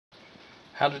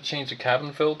how to change the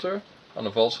cabin filter on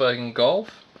a Volkswagen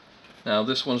Golf. Now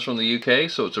this one's from the UK,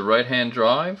 so it's a right-hand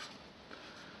drive.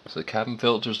 So the cabin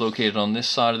filter is located on this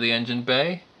side of the engine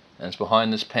bay, and it's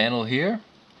behind this panel here.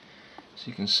 So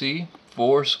you can see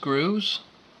 4 screws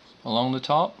along the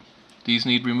top. These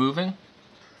need removing.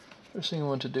 First thing I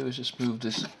want to do is just move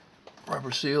this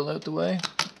rubber seal out the way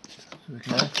so we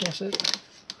can access it.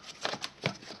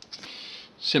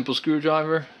 Simple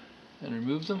screwdriver and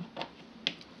remove them.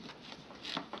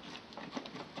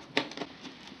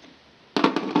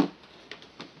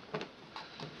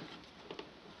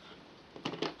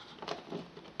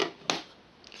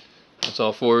 That's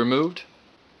all 4 removed.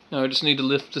 Now I just need to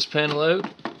lift this panel out,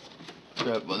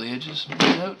 grab by the edges, and pull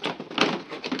it out.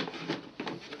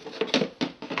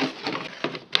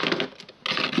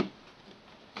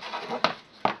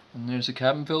 And there's the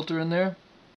cabin filter in there.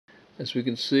 As we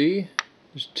can see,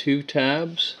 there's 2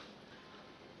 tabs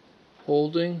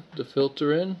holding the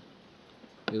filter in.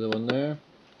 The other one there.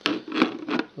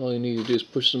 All you need to do is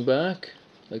push them back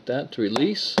like that to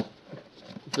release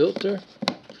the filter.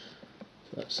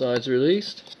 So that side's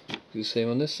released. Do the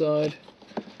same on this side.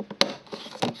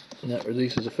 And that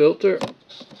releases the filter.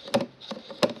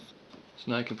 So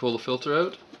now I can pull the filter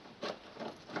out.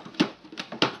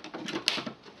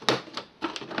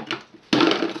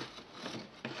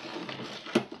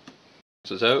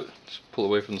 This is out. Just pull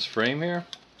away from this frame here.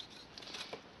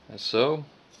 As so.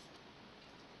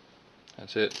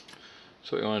 That's it.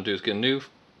 So what you want to do is get a new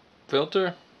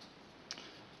filter.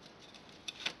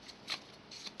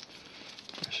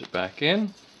 Push it back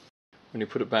in. When you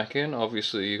put it back in,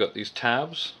 obviously you got these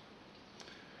tabs,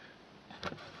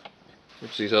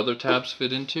 which these other tabs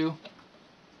fit into.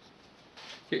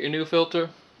 Get your new filter.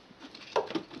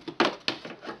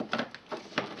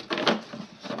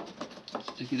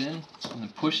 Stick it in and then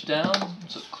push down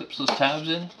so it clips those tabs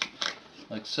in,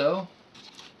 like so.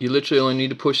 You literally only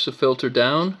need to push the filter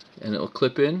down and it'll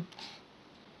clip in.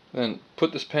 Then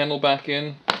put this panel back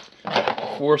in,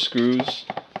 4 screws,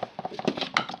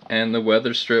 and the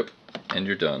weather strip, and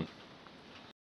you're done.